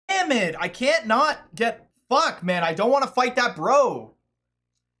damn it! I can't not get... Fuck, man. I don't want to fight that bro.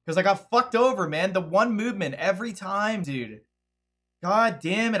 Because I got fucked over, man. The one movement every time, dude. God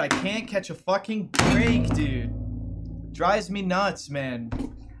damn it. I can't catch a fucking break, dude. Drives me nuts, man.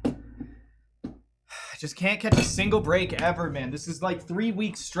 I just can't catch a single break ever, man. This is like 3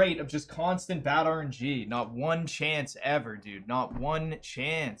 weeks straight of just constant bad RNG. Not one chance ever, dude. Not one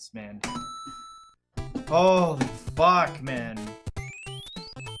chance, man. Holy fuck, man.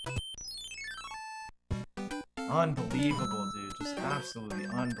 Unbelievable, dude. Just absolutely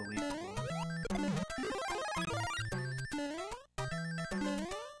unbelievable.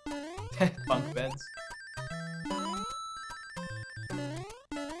 Bunk beds.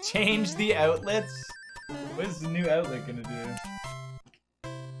 Change the outlets? What is the new outlet gonna do?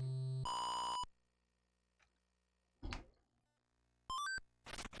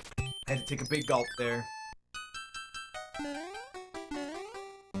 I had to take a big gulp there.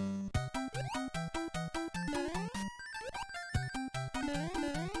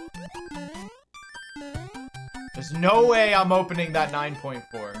 There's no way I'm opening that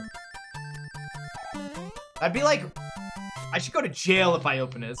 9.4. I'd be like... I should go to jail if I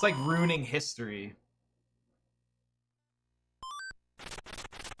open it. It's like ruining history.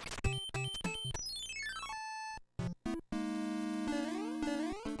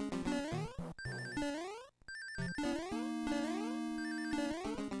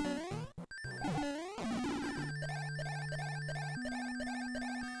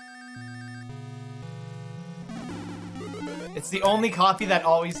 It's the only copy that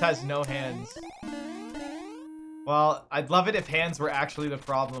always has no hands. Well, I'd love it if hands were actually the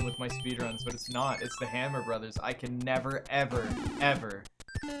problem with my speedruns, but it's not. It's the Hammer Brothers. I can never, ever, ever,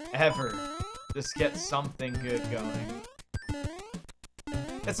 ever just get something good going.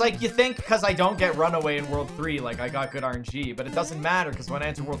 It's like, you think because I don't get Runaway in World 3, like I got good RNG, but it doesn't matter because when I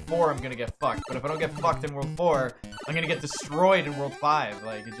enter World 4, I'm gonna get fucked. But if I don't get fucked in World 4, I'm gonna get destroyed in World 5.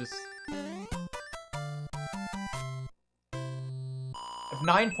 Like, it just... If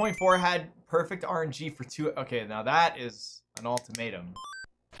 9.4 had perfect RNG for 2... Okay, now that is an ultimatum.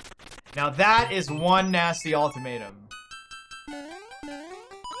 Now that is one nasty ultimatum.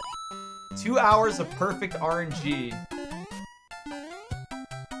 2 hours of perfect RNG.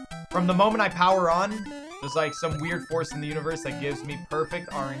 From the moment I power on, there's like some weird force in the universe that gives me perfect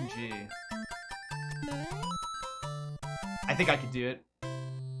RNG. I think I could do it.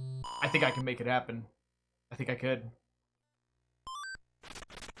 I think I can make it happen. I think I could.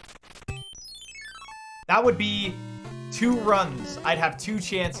 That would be 2 runs. I'd have 2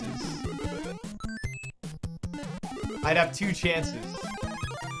 chances. I'd have 2 chances.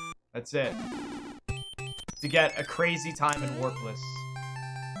 That's it. To get a crazy time in Warpless.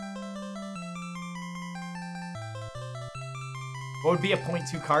 What would be a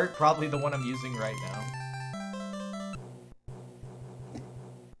 0.2 cart? Probably the one I'm using right now.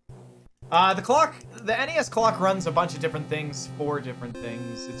 The NES clock runs a bunch of different things for different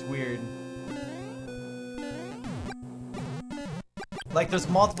things. It's weird. Like, there's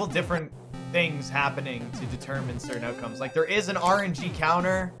multiple different things happening to determine certain outcomes. Like, there is an RNG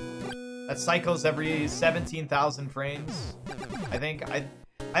counter that cycles every 17,000 frames. I think. I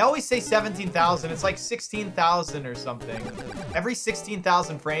always say 17,000. It's like 16,000 or something. Every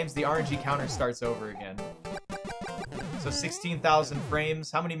 16,000 frames, the RNG counter starts over again. So 16,000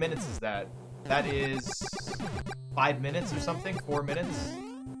 frames. How many minutes is that? That is 5 minutes or something? 4 minutes?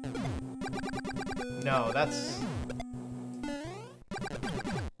 No, that's...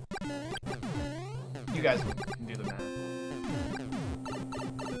 You guys can do the math.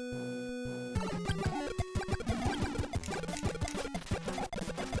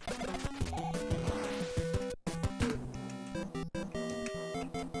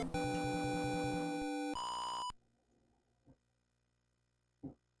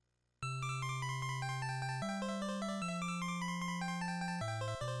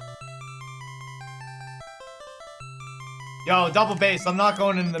 Yo, double bass. I'm not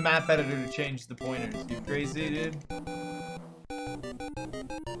going into the map editor to change the pointers. You crazy, dude?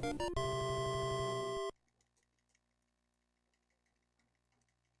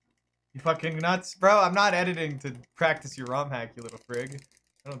 You fucking nuts? Bro, I'm not editing to practice your ROM hack, you little frig.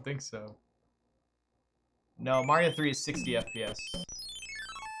 I don't think so. No, Mario 3 is 60 FPS.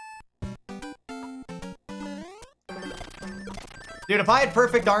 Dude, if I had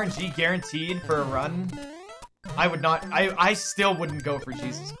perfect RNG guaranteed for a run... I would not, I still wouldn't go for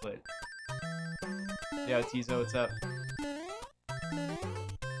Jesus Clit. Yo, Tizo, what's up?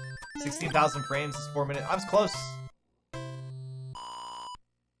 16,000 frames is 4 minutes. I was close.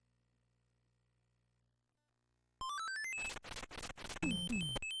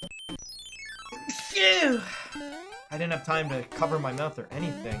 Ew! I didn't have time to cover my mouth or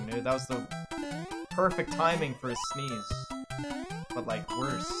anything, dude. That was the perfect timing for a sneeze. But, like,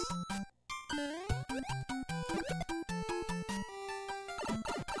 worse.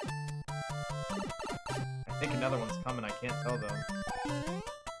 I think another one's coming. I can't tell, though.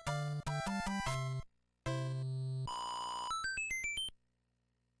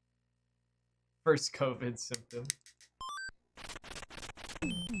 First COVID symptom.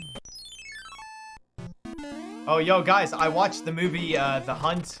 Oh, yo, guys, I watched the movie The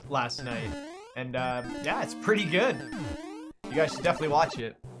Hunt last night. And, yeah, it's pretty good. You guys should definitely watch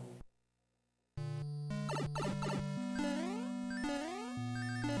it.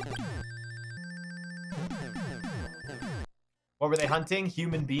 What were they hunting?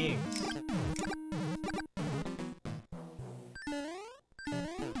 Human beings.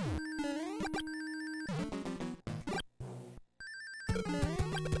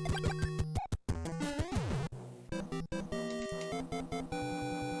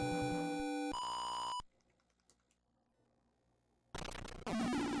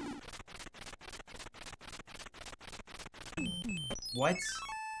 What?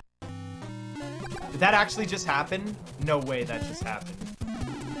 Did that actually just happen? No way that just happened.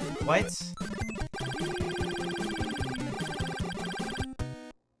 What?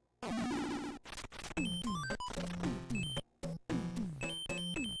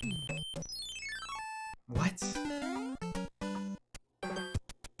 What?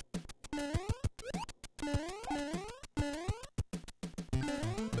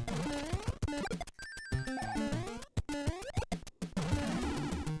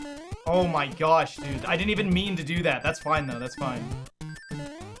 Oh my gosh, dude. I didn't even mean to do that. That's fine, though. That's fine.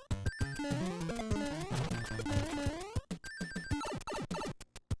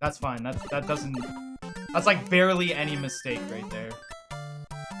 That's fine. That doesn't... That's like barely any mistake right there.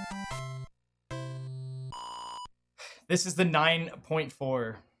 This is the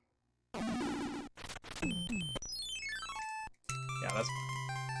 9.4. Yeah, that's fine.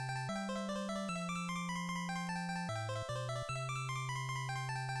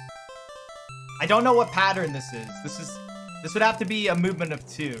 I don't know what pattern this is. This would have to be a movement of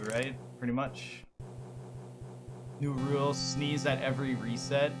 2, right? Pretty much. New rule, sneeze at every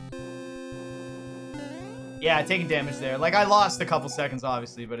reset. Yeah, taking damage there. Like, I lost a couple seconds,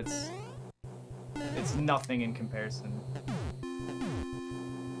 obviously, but it's nothing in comparison.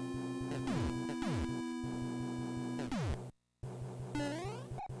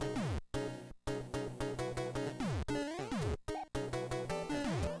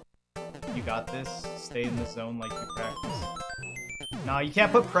 You got this. Stay in the zone like you practice. No, you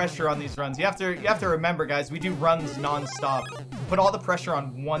can't put pressure on these runs. You have to remember, guys, we do runs non-stop. Put all the pressure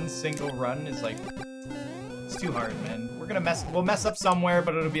on one single run is like, it's too hard, man. We'll mess up somewhere,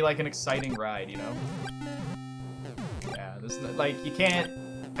 but it'll be like an exciting ride, you know? Yeah, this like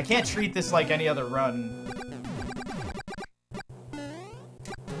I can't treat this like any other run.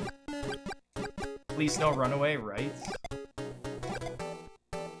 Please no runaway, right?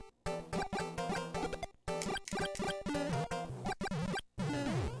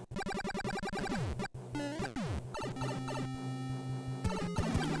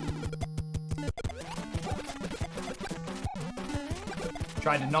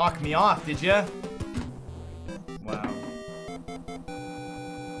 Tried to knock me off, did ya? Wow.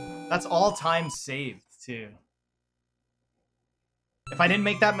 That's all time saved, too. If I didn't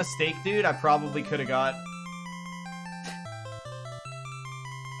make that mistake, dude, I probably could have got...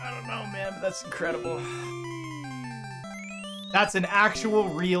 I don't know, man, but that's incredible. That's an actual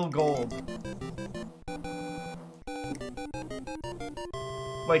real gold.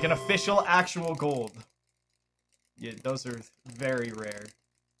 Like an official actual gold. Yeah, those are very rare.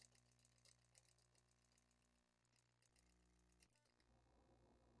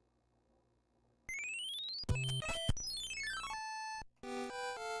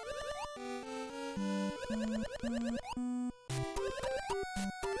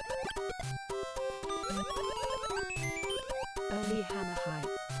 Early Hannah Heights.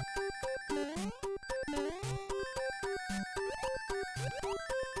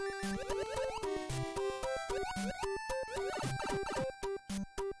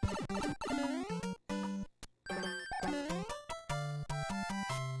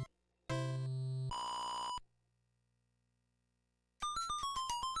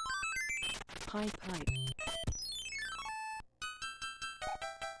 High pipe.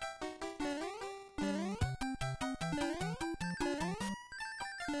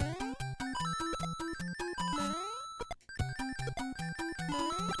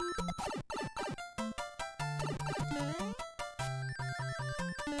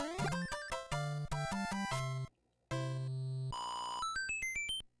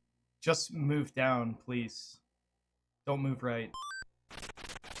 Just move down, please. Don't move right.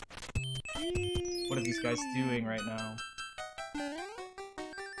 What are these guys doing right now?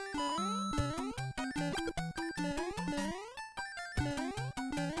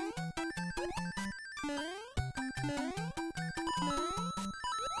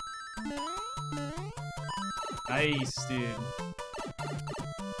 Nice, dude.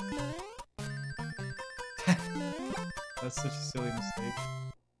 That's such a silly mistake.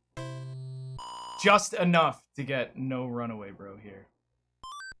 Just enough to get no runaway, bro, here.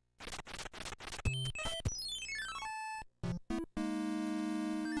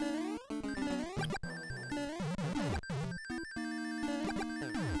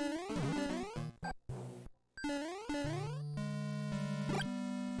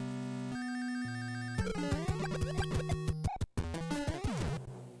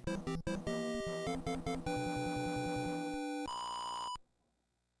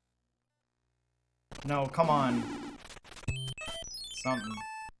 No, come on. Something.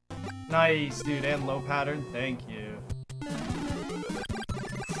 Nice, dude, and low pattern. Thank you.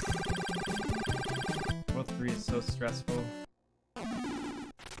 World 3 is so stressful.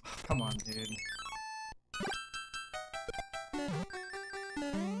 Come on, dude.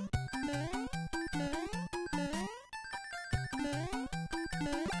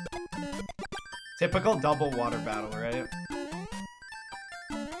 Typical double water battle, right?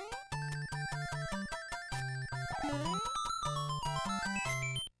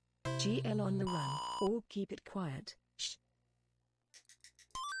 GL on the run, or keep it quiet. Shh.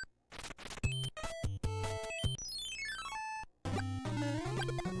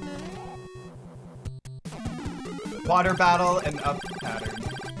 Water battle and up pattern.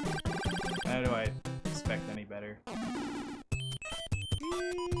 How do I expect any better?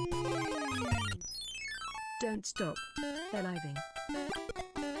 Don't stop. They're living.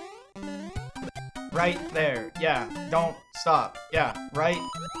 Right there. Yeah. Don't stop. Yeah. Right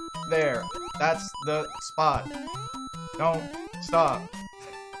there. That's the spot. Don't stop.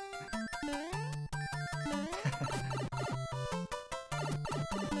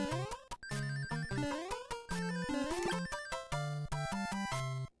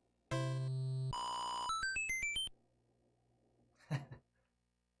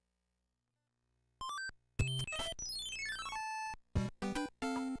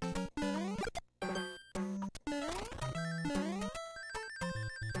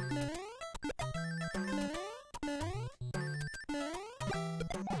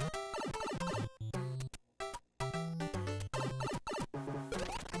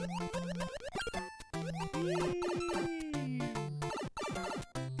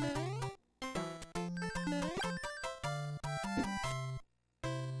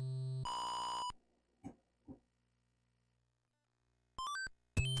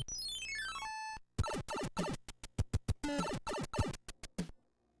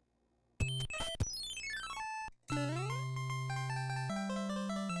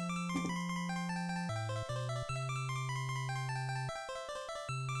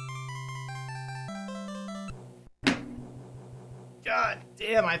 God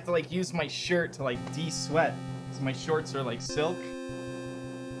damn, I have to like use my shirt to like de-sweat. Because my shorts are like silk.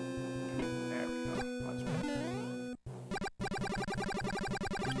 There we go. Much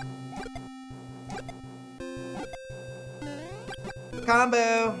better.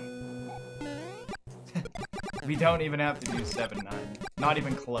 Combo! We don't even have to do 7-9. Not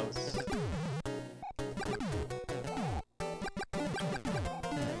even close.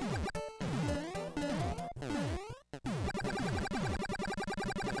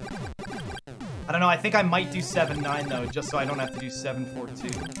 I don't know, I think I might do 7-9 though, just so I don't have to do 7-4-2.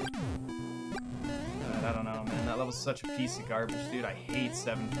 I don't know, man. That level's such a piece of garbage, dude. I hate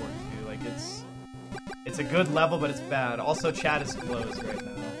 7-4-2. Like, it's a good level, but it's bad. Also, chat is closed right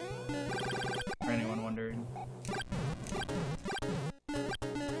now. For anyone wondering.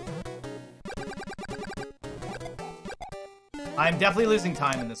 I'm definitely losing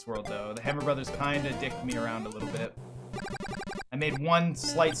time in this world, though. The Hammer Brothers kind of dicked me around a little bit. I made one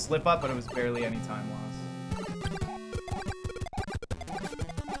slight slip up, but it was barely any time lost.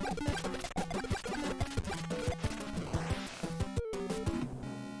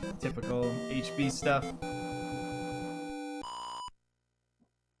 Typical HB stuff.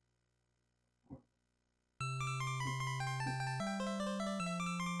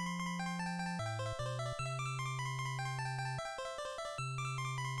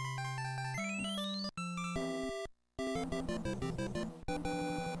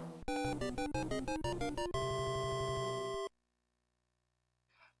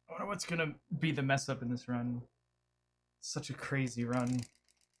 I wonder what's gonna be the mess up in this run. Such a crazy run.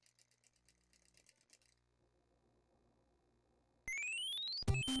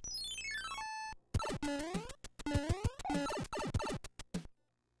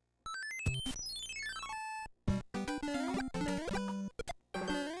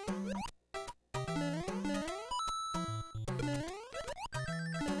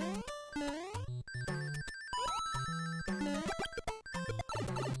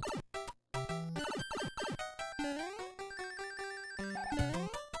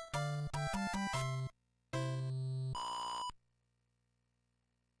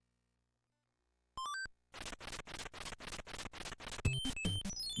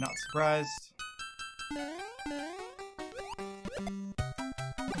 Not surprised.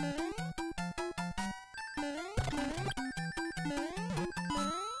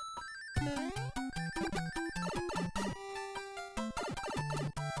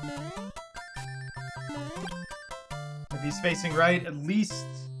 If he's facing right, at least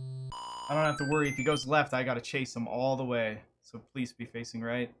I don't have to worry. If he goes left, I gotta chase him all the way. So please be facing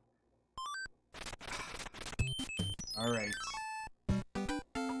right. Alright.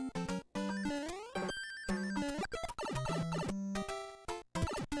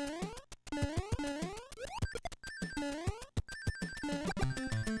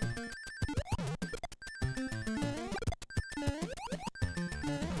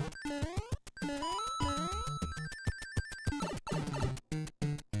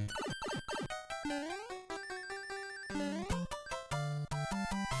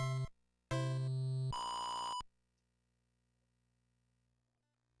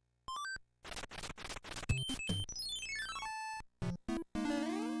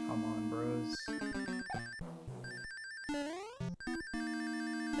 Come on, bros.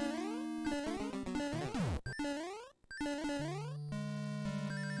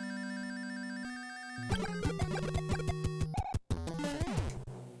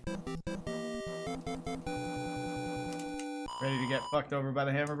 Ready to get fucked over by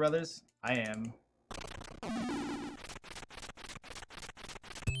the Hammer Brothers? I am.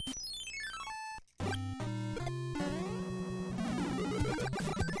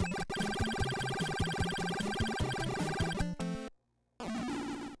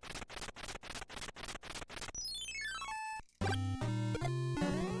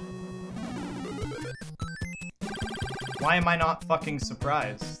 Why am I not fucking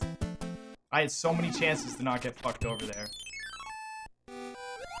surprised? I had so many chances to not get fucked over there.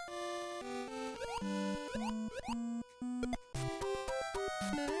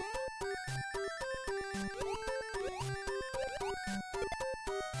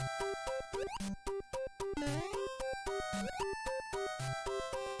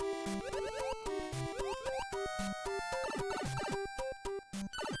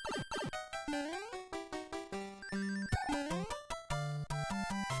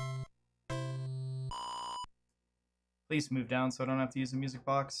 Please move down so I don't have to use the music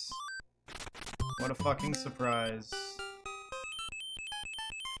box. What a fucking surprise.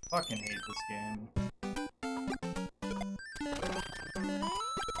 Fucking hate this game.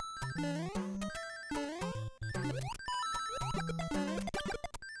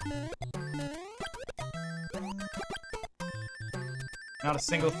 Not a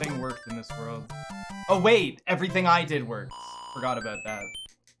single thing worked in this world. Oh wait! Everything I did worked. Forgot about that.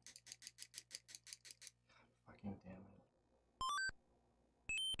 Fucking damn it.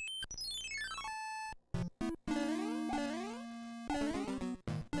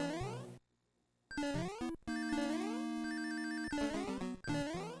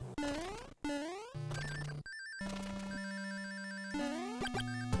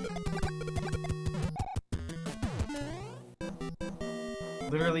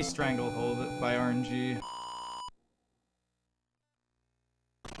 Literally stranglehold by RNG.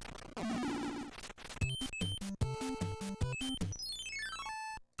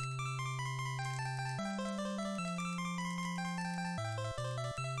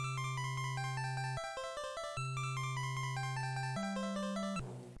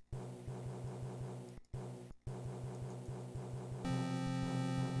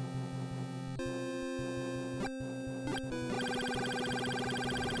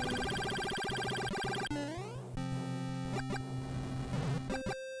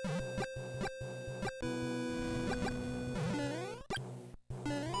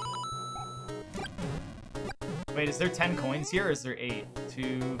 Wait, is there 10 coins here or is there 8?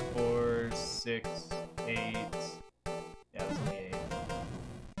 2, 4, 6, 8. Yeah, there's only 8.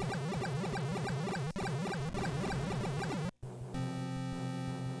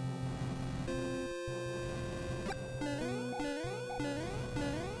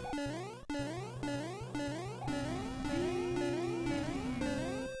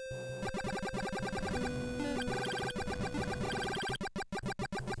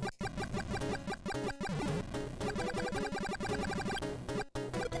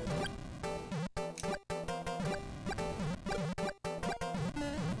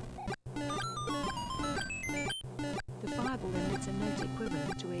 The fireball emits a note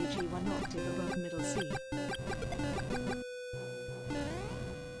equivalent to AG 1 octave above middle C.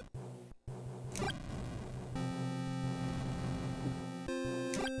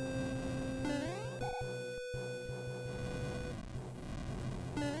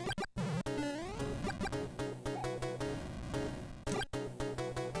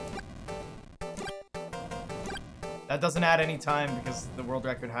 That doesn't add any time because the world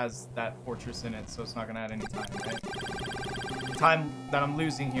record has that fortress in it, so it's not gonna add any time, right? The time that I'm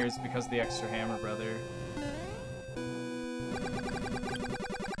losing here is because of the extra hammer, brother.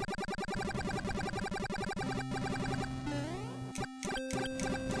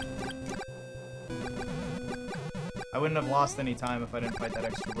 I wouldn't have lost any time if I didn't fight that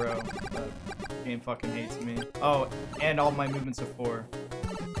extra bro. The game fucking hates me. Oh, and all my movements of 4.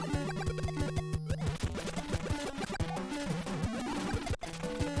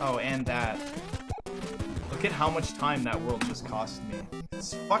 Oh, and that. Look at how much time that world just cost me.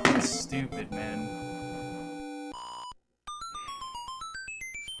 It's fucking stupid, man.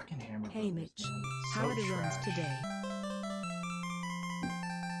 Fucking hammer. Hey Mitch, so how are the runs trash. today?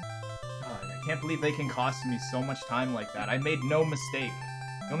 God, I can't believe they can cost me so much time like that. I made no mistake.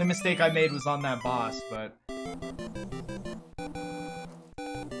 The only mistake I made was on that boss, but...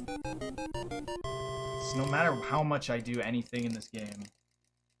 So no matter how much I do anything in this game,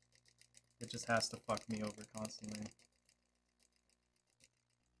 it just has to fuck me over constantly.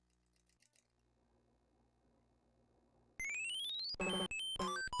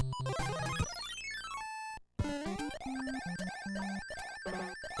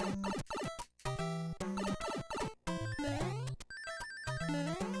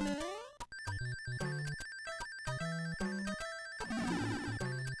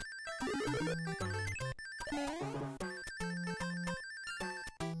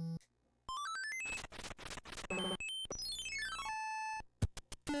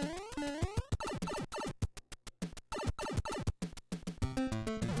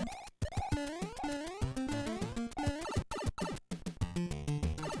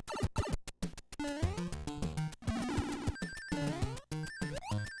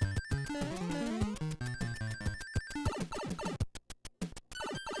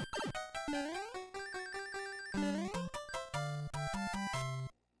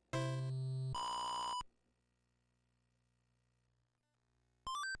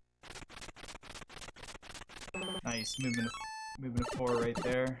 Nice, movement of 4 right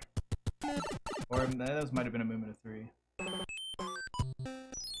there. Or those might have been a movement of 3.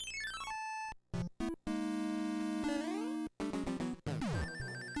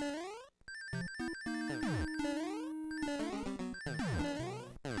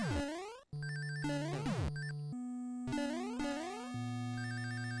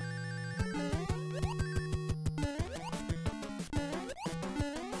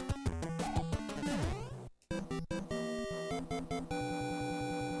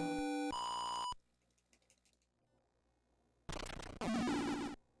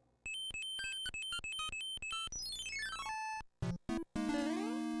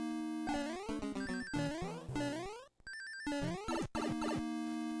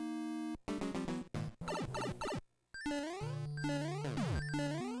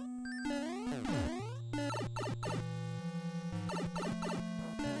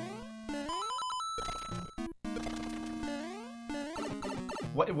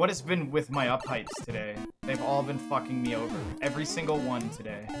 What has been with my up heights today? They've all been fucking me over. Every single one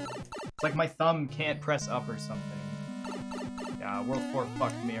today. It's like my thumb can't press up or something. Yeah, World 4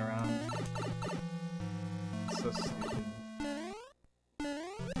 fucked me around. So stupid. Yeah,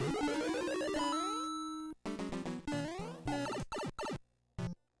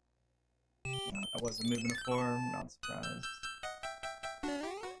 that was a movement of 4, I'm not surprised.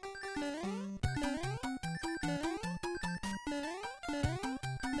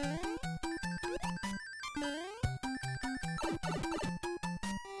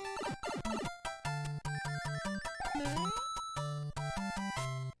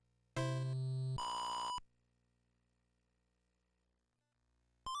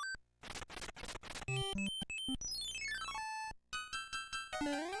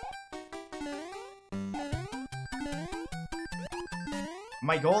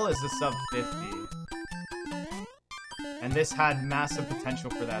 My goal is a sub 50. And this had massive potential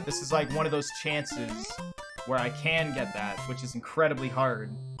for that. This is like one of those chances where I can get that, which is incredibly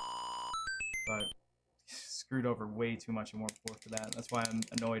hard. But screwed over way too much in Warp 4 for that. That's why I'm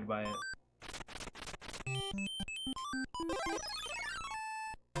annoyed by it.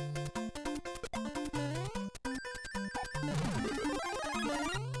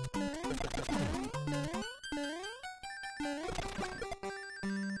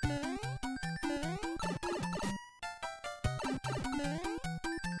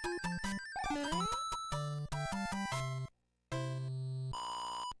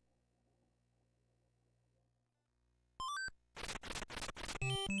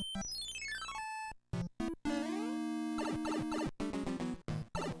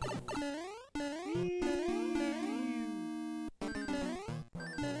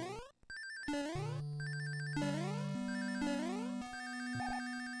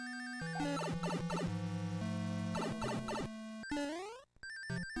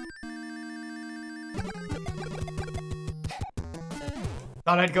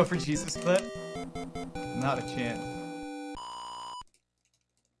 Thought I'd go for Jesus clip. Not a chance.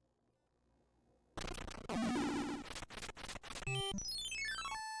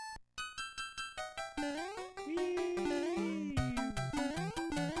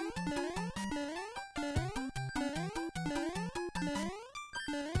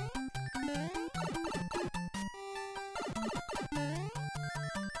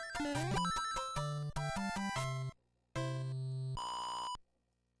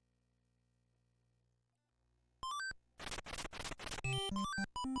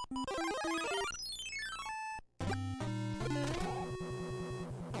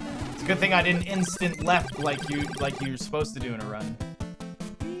 It's a good thing I didn't instant left like you're supposed to do in a run.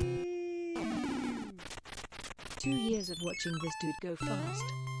 2 years of watching this dude go fast.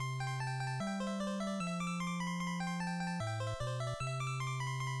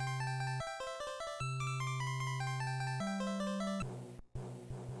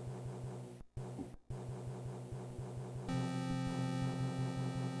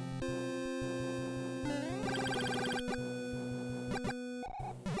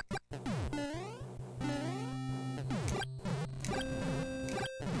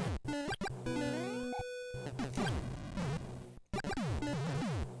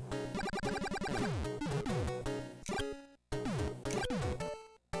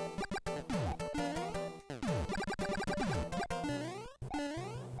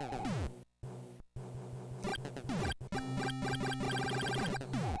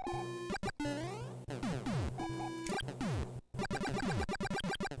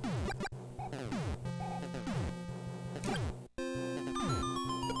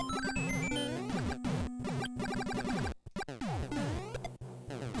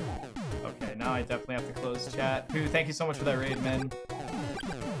 Now I definitely have to close chat. Pooh, thank you so much for that raid, man.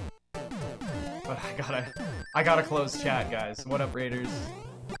 But I gotta close chat, guys. What up, raiders?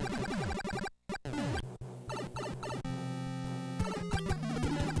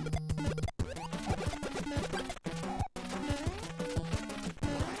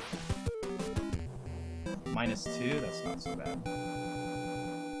 -2, that's not so bad.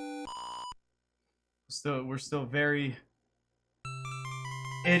 We're still very...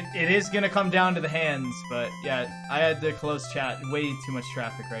 It is gonna come down to the hands, but yeah, I had to close chat. Way too much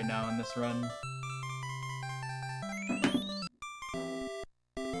traffic right now on this run.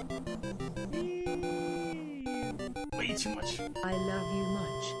 Way too much. I love you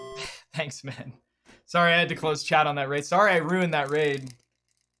much. Thanks, man. Sorry I had to close chat on that raid. Sorry I ruined that raid.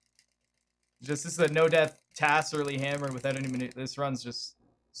 Just this is a no death TAS early hammer without any minute. This run's just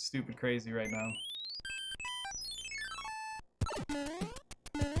stupid crazy right now.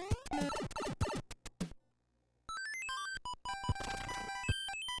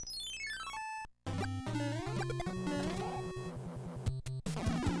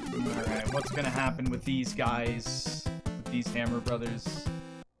 Alright, what's gonna happen with these guys? With these Hammer Brothers?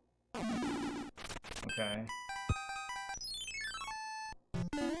 Okay.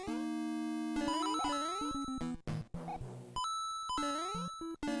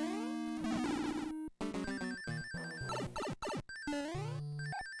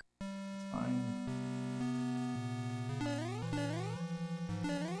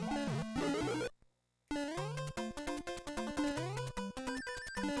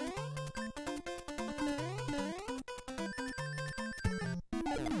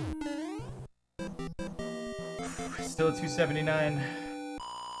 Still at 279.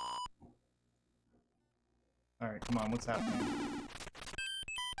 Alright, come on, what's happening?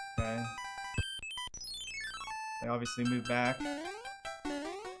 Okay. They obviously moved back.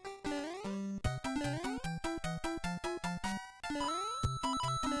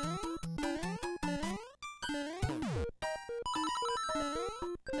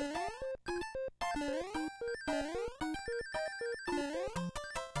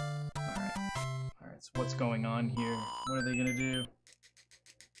 Alright, so what's going on here? What are they gonna do?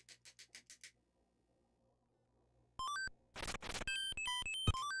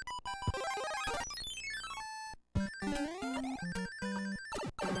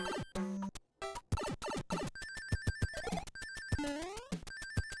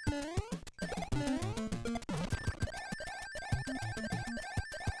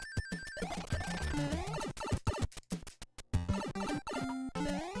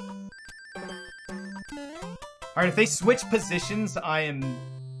 Alright, if they switch positions, I'm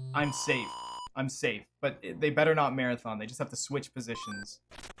safe. I'm safe. But they better not marathon. They just have to switch positions.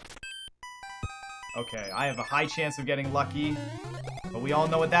 Okay, I have a high chance of getting lucky. But we all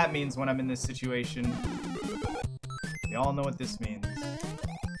know what that means when I'm in this situation. We all know what this means.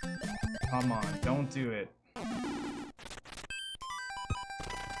 Come on, don't do it.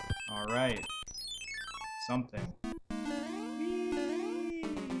 Alright. Something.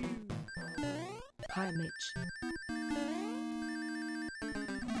 Hi, Mitch.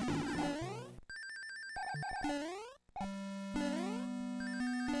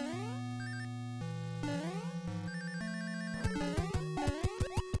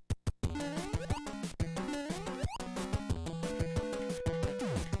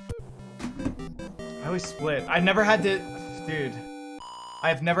 I always split. I never had to... Dude.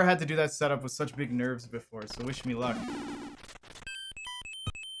 I've never had to do that setup with such big nerves before, so wish me luck.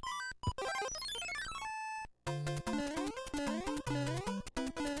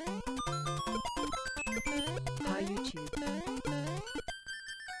 Hi, YouTube.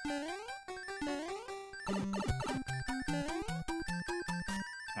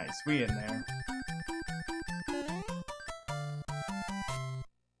 Nice, we in there.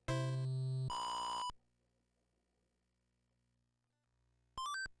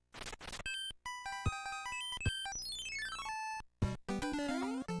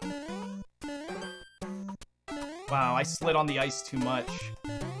 Wow, I slid on the ice too much.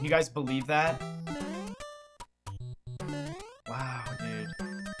 Can you guys believe that? Wow, dude.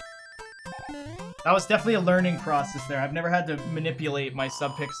 That was definitely a learning process there. I've never had to manipulate my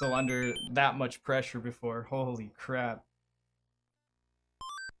subpixel under that much pressure before. Holy crap.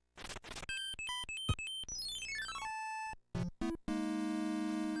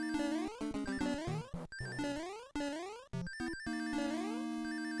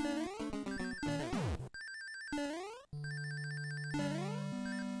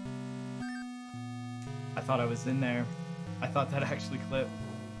 I thought I was in there. I thought that actually clipped.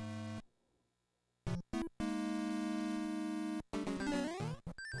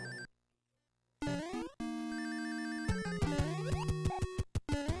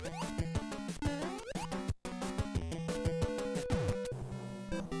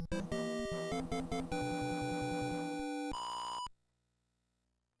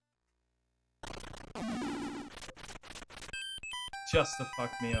 Just to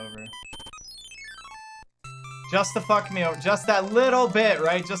fuck me over. Just to fuck me over. Just that little bit,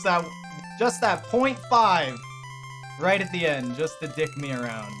 right? Just that 0.5 right at the end, just to dick me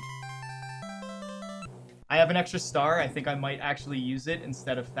around. I have an extra star. I think I might actually use it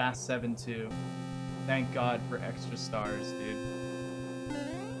instead of Fast 7-2. Thank God for extra stars, dude.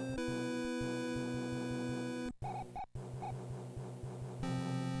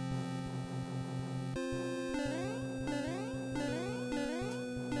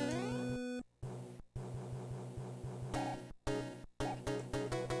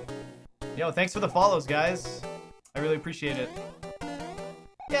 Yo, thanks for the follows, guys. I really appreciate it.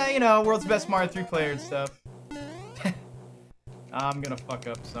 Yeah, you know, world's best Mario 3 player and stuff. I'm gonna fuck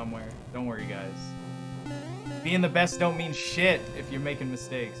up somewhere. Don't worry, guys. Being the best don't mean shit if you're making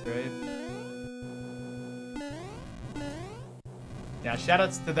mistakes, right? Yeah,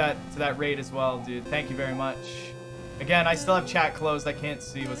 shoutouts to that raid as well, dude. Thank you very much. Again, I still have chat closed. I can't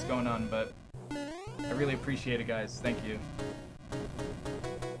see what's going on, but I really appreciate it, guys. Thank you.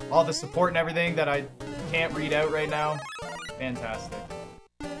 All the support and everything that I can't read out right now. Fantastic.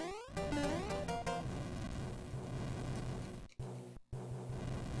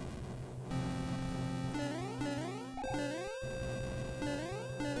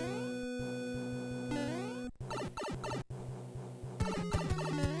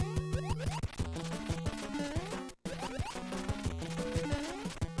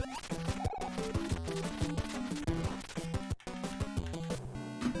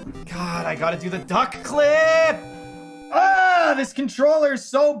 God, I gotta do the duck clip! Ah, this controller is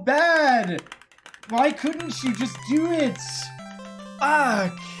so bad! Why couldn't you just do it?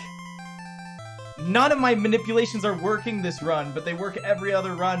 Fuck! None of my manipulations are working this run, but they work every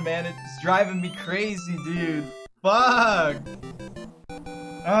other run, man. It's driving me crazy, dude. Fuck!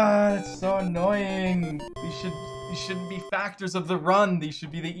 Ah, that's so annoying. These shouldn't be factors of the run. These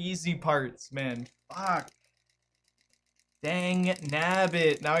should be the easy parts, man. Fuck. Dang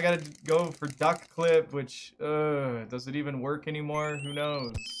nabbit. Now I gotta go for duck clip, which, does it even work anymore? Who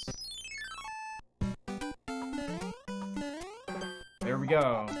knows? There we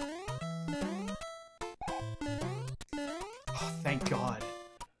go. Oh, thank God.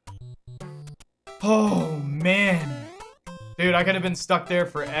 Oh, man. Dude, I could have been stuck there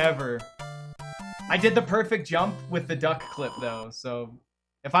forever. I did the perfect jump with the duck clip, though, so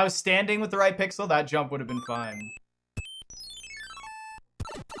if I was standing with the right pixel, that jump would have been fine.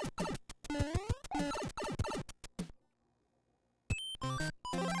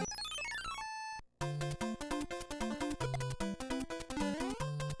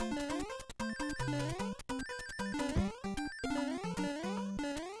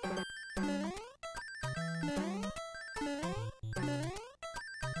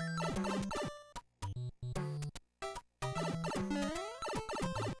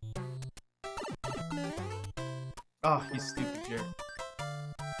 Oh, you stupid jerk.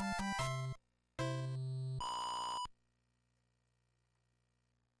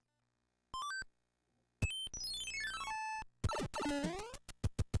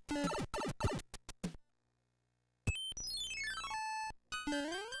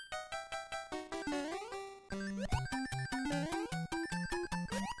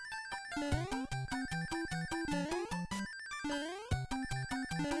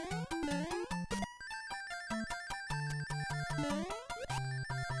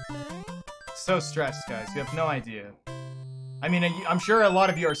 So stressed, guys. You have no idea. I mean, I'm sure a lot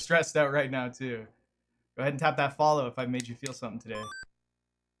of you are stressed out right now, too. Go ahead and tap that follow if I've made you feel something today.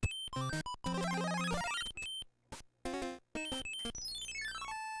 God,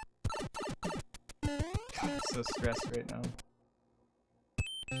 I'm so stressed right now.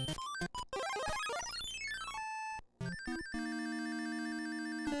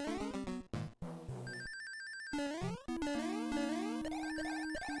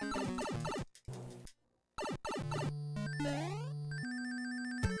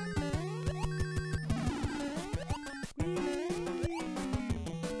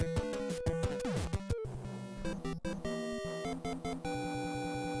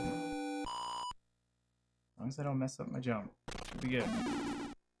 As long as I don't mess up my jump, we'll be good.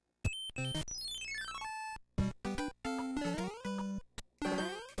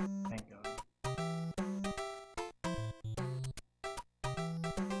 Thank God.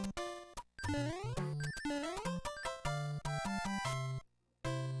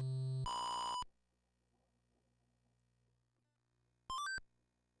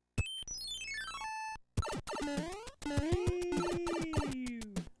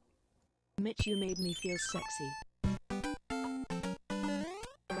 Mitch, you made me feel sexy.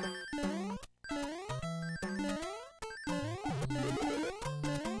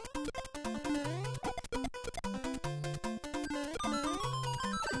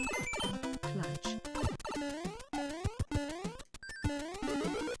 Clutch.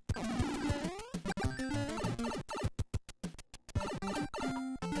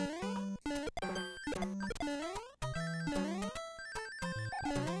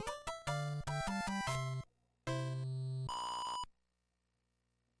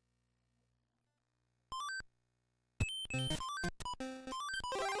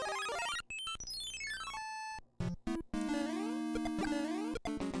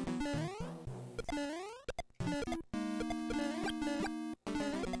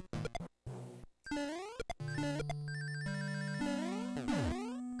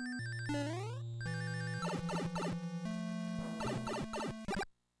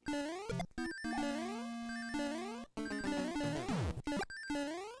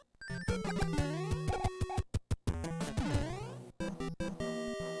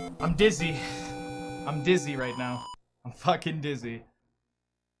 I'm dizzy. I'm dizzy right now. I'm fucking dizzy.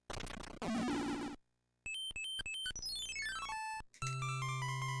 Dude,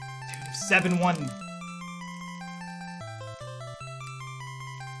 7-1.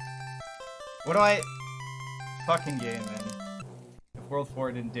 What do I... Fucking game, man. If World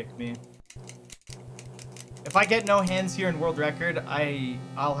 4 didn't dick me. If I get no hands here in World Record,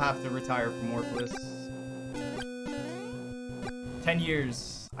 I'll have to retire from Worthless. 10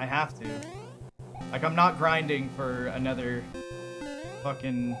 years. I have to. Like, I'm not grinding for another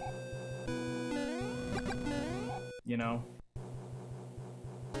fucking... You know?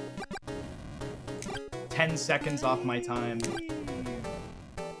 10 seconds off my time.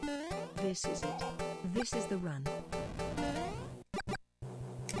 This is it. This is the run.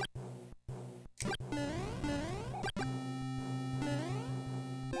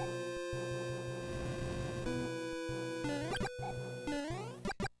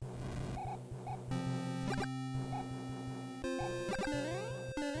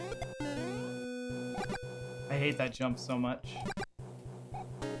 I hate that jump so much.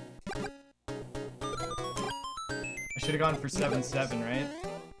 I should have gone for 7-7, right?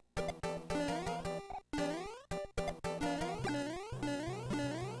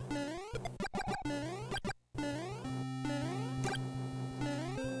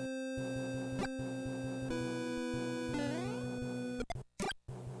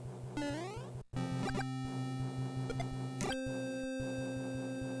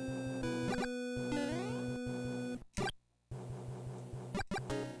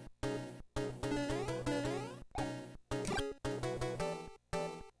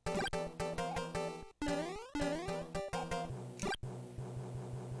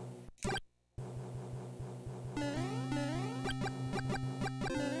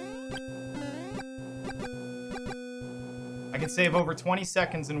 I can save over 20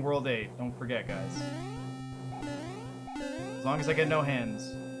 seconds in World 8. Don't forget, guys. As long as I get no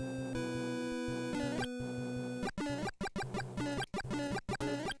hands.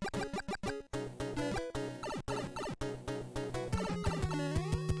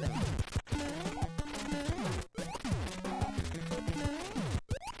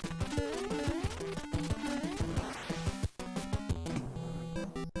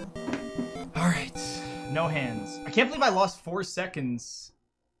 Alright. No hands. I can't believe I lost 4 seconds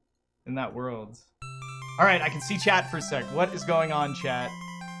in that world. Alright, I can see chat for a sec. What is going on, chat?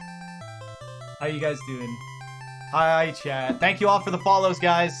 How you guys doing? Hi, chat. Thank you all for the follows,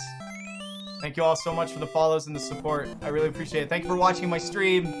 guys. Thank you all so much for the follows and the support. I really appreciate it. Thank you for watching my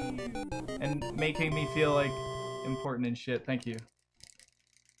stream and making me feel, like, important and shit. Thank you.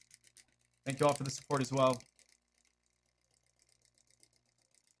 Thank you all for the support as well.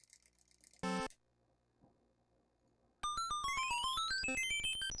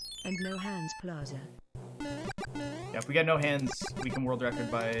 And no hands plaza. Yeah, if we get no hands, we can world record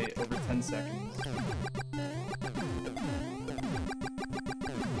by over 10 seconds.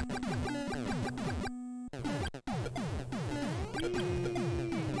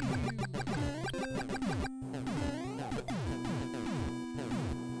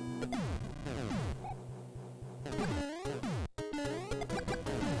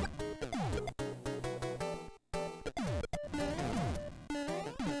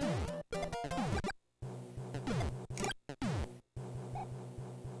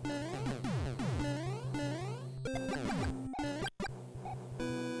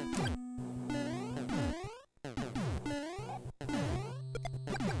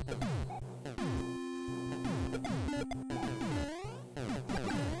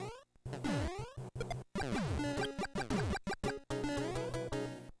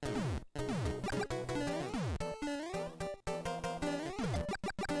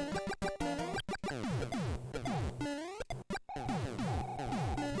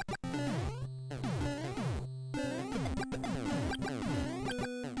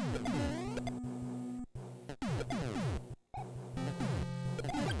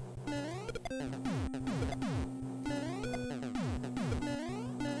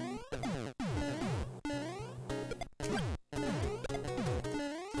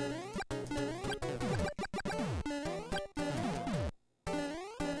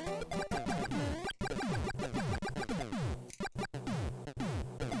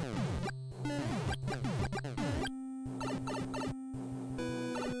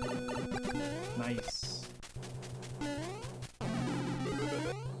 Nice.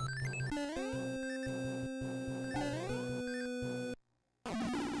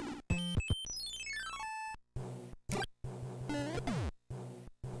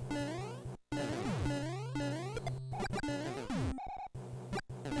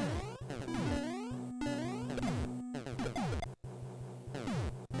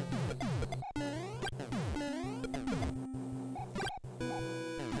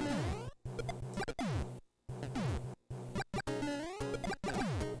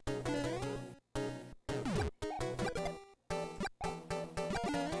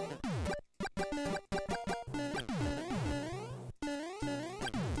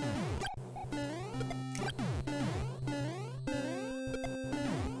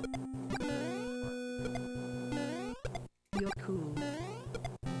 You're cool.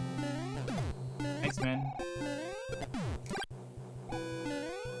 Thanks, man.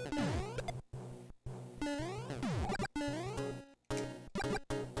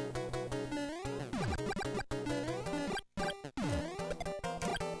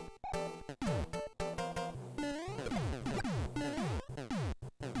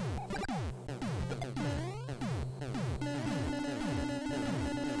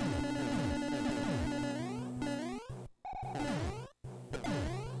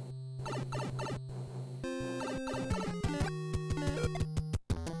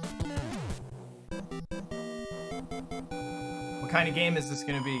 What kind of game is this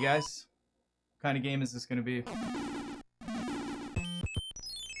gonna be, guys? What kind of game is this gonna be?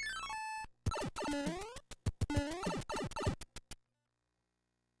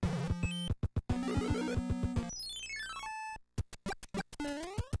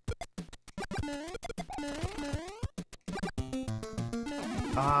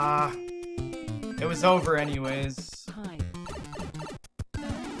 It was over anyways. Hi.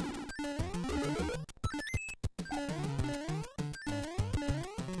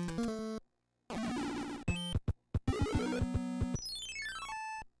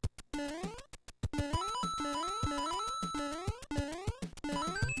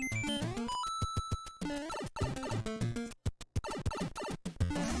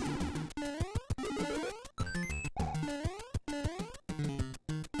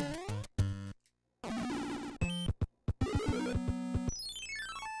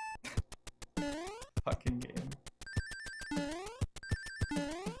 fucking game.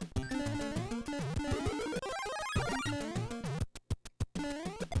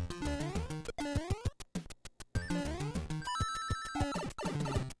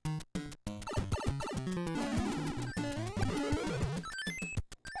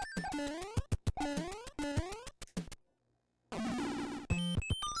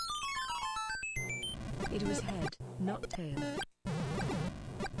 It was head, not tail.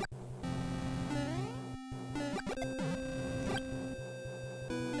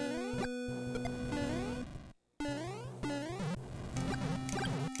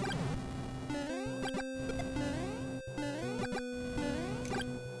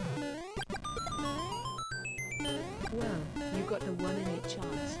 Well, you got the 1 in 8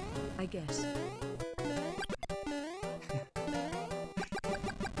 chance, I guess.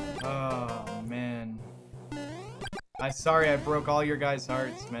 Oh, man. I'm sorry I broke all your guys'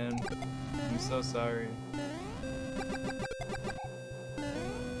 hearts, man. I'm so sorry.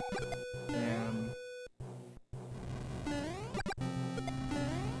 Damn.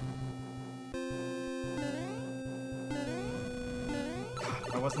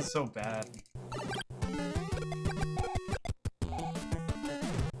 I wasn't so bad.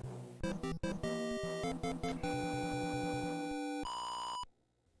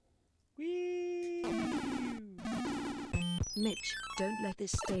 Mitch, don't let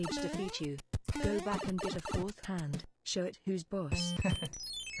this stage defeat you. Go back and get a 4th hand. Show it who's boss.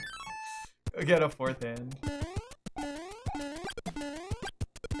 I'll get a 4th hand.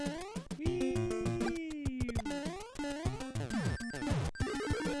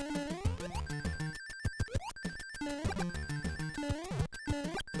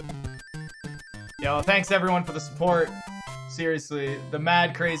 Yo, thanks everyone for the support. Seriously, the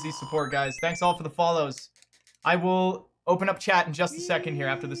mad crazy support, guys. Thanks all for the follows. I will open up chat in just a second here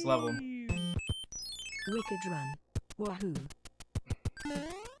after this level. Wicked run. Wahoo.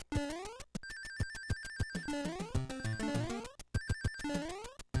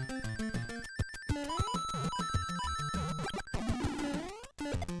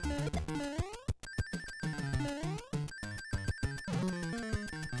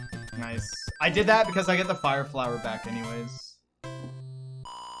 Nice. I did that because I get the fire flower back anyways.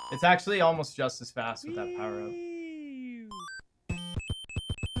 It's actually almost just as fast with that power up.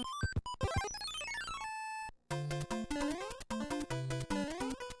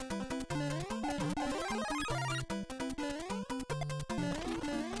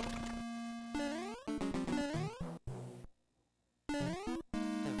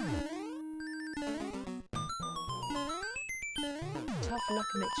 Tough luck,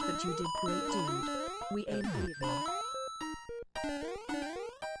 Mitch, but you did great, dude. We ain't leaving.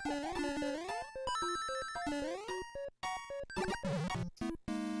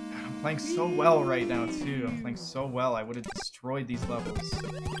 I'm playing so well right now, too. I'm playing so well. I would have destroyed these levels.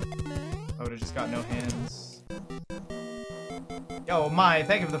 I would have just got no hands. Yo, Mai,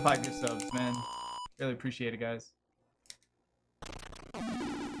 thank you for the 5 gift subs, man. Really appreciate it, guys.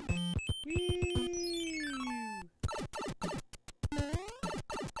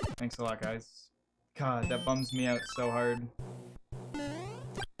 Thanks a lot, guys. God, that bums me out so hard.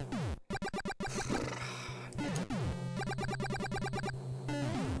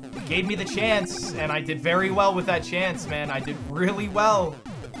 It gave me the chance, and I did very well with that chance, man. I did really well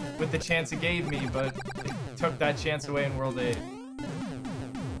with the chance it gave me, but it took that chance away in World 8. So,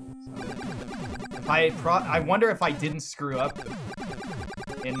 if I wonder if I didn't screw up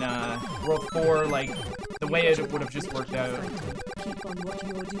in World 4, like, the way it would have just worked out. Keep on what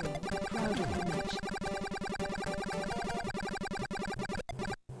you're doing. Proud of you, Mitch.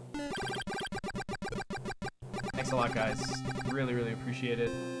 Thanks a lot, guys. Really, really appreciate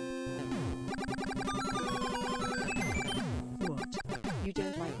it. What? You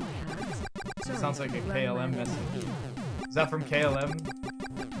don't like my hands? Sorry, Sounds like a run, KLM run, message. run. Is that from KLM?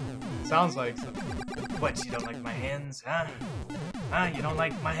 Sounds like something. What, you don't like my hands, huh? Huh, you don't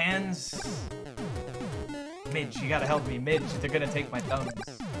like my hands? Midge, you gotta help me. Midge, they're gonna take my thumbs.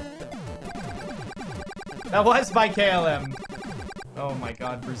 That was by KLM. Oh my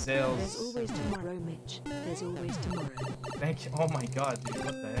god, There's Brazil's. always tomorrow, Mitch. There's always tomorrow. Thank you. Oh my god, dude,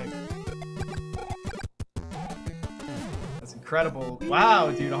 what the heck? That's incredible.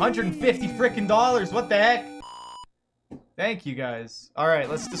 Wow, dude, 150 frickin' dollars. What the heck? Thank you, guys. Alright,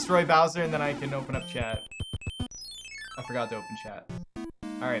 let's destroy Bowser and then I can open up chat. I forgot to open chat.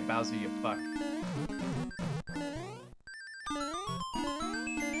 Alright, Bowser, you fuck.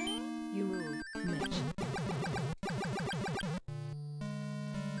 You rule, Mitch.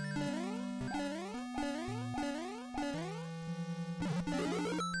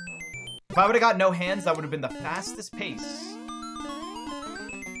 If I would have got no hands, that would have been the fastest pace.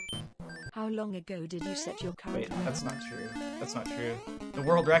 How long ago did you set your current Wait, record? that's not true. That's not true. The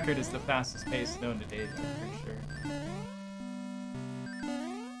world record is the fastest pace known to date, I'm pretty sure.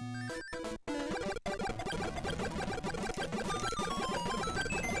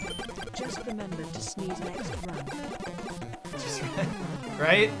 Just remember to sneeze next run. Just,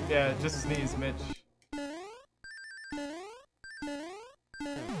 Right? Yeah, just sneeze, Mitch.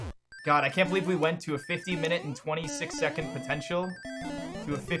 God, I can't believe we went to a 50-minute and 26-second potential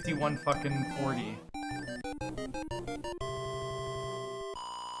to a 51 fucking 40.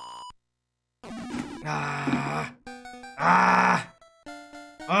 Oh,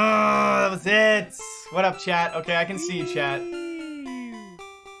 that was it. What up, chat? Okay, I can see you, chat.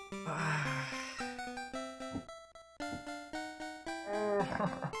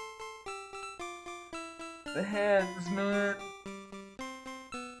 The hands, man.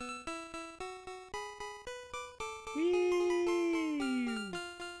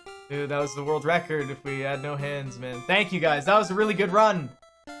 Dude, that was the world record if we had no hands, man. Thank you, guys. That was a really good run.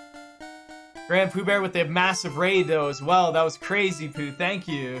 Grand Pooh Bear with the massive raid, though, as well. That was crazy, Pooh. Thank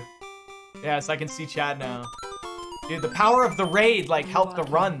you. Yes, I can see chat now. Dude, the power of the raid, like, helped the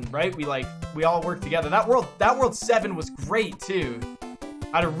run, right? We all worked together. That World 7 was great, too.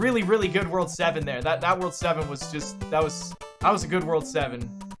 I had a really, really good World 7 there. That World 7 was just... That was a good World 7.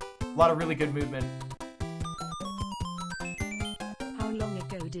 A lot of really good movement. How long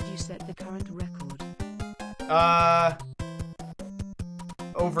ago did you set the current record?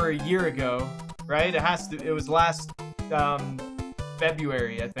 Over a year ago, right? It was last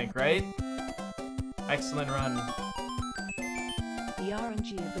February, I think, right? Excellent run. The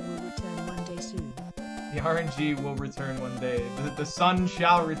RNG of the will return one day soon. The RNG will return one day. The sun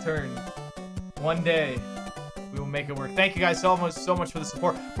shall return. One day. We will make it work. Thank you guys so much for the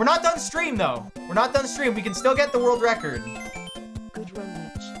support. We're not done stream, though. We're not done stream. We can still get the world record. Good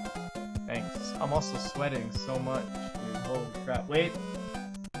run, Mitch. Thanks. I'm also sweating so much. Dude, holy crap. Wait.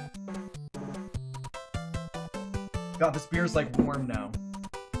 God, this beer's like warm now.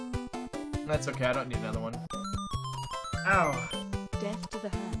 That's okay. I don't need another one. Ow. Death to the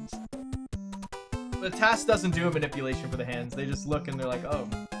hands. The task doesn't do a manipulation for the hands. They just look and they're like, oh.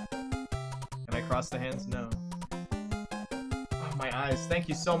 Can I cross the hands? No. Oh, my eyes. Thank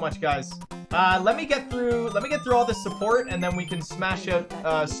you so much, guys. Let me get through all this support and then we can smash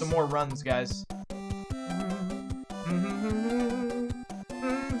out some more runs, guys.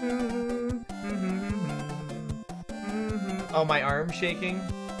 Oh, my arm's shaking.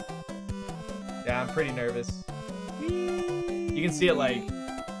 Yeah, I'm pretty nervous. You can see it like...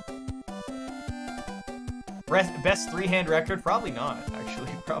 Best three-hand record? Probably not,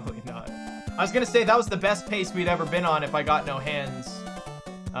 actually. Probably not. I was gonna say that was the best pace we'd ever been on if I got no hands.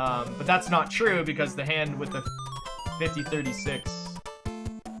 But that's not true because the hand with the 50-36.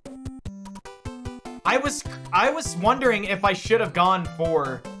 I was wondering if I should have gone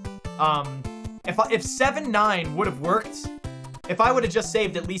for... If 7-9 would have worked... If I would have just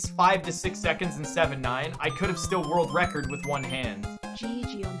saved at least 5 to 6 seconds in 7-9, I could have still world record with one hand.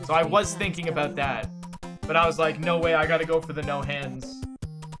 So I was thinking about that. But I was like, no way, I gotta go for the no hands.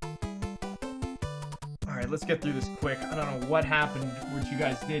 Alright, let's get through this quick. I don't know what happened, what you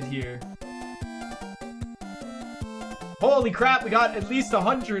guys did here. Holy crap, we got at least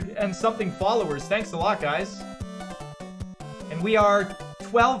 100 and something followers. Thanks a lot, guys. And we are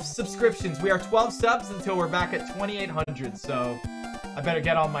 12 subscriptions. We are 12 subs until we're back at 2,800, so I better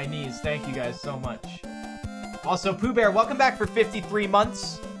get on my knees. Thank you guys so much. Also, Pooh Bear, welcome back for 53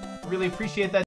 months. Really appreciate that.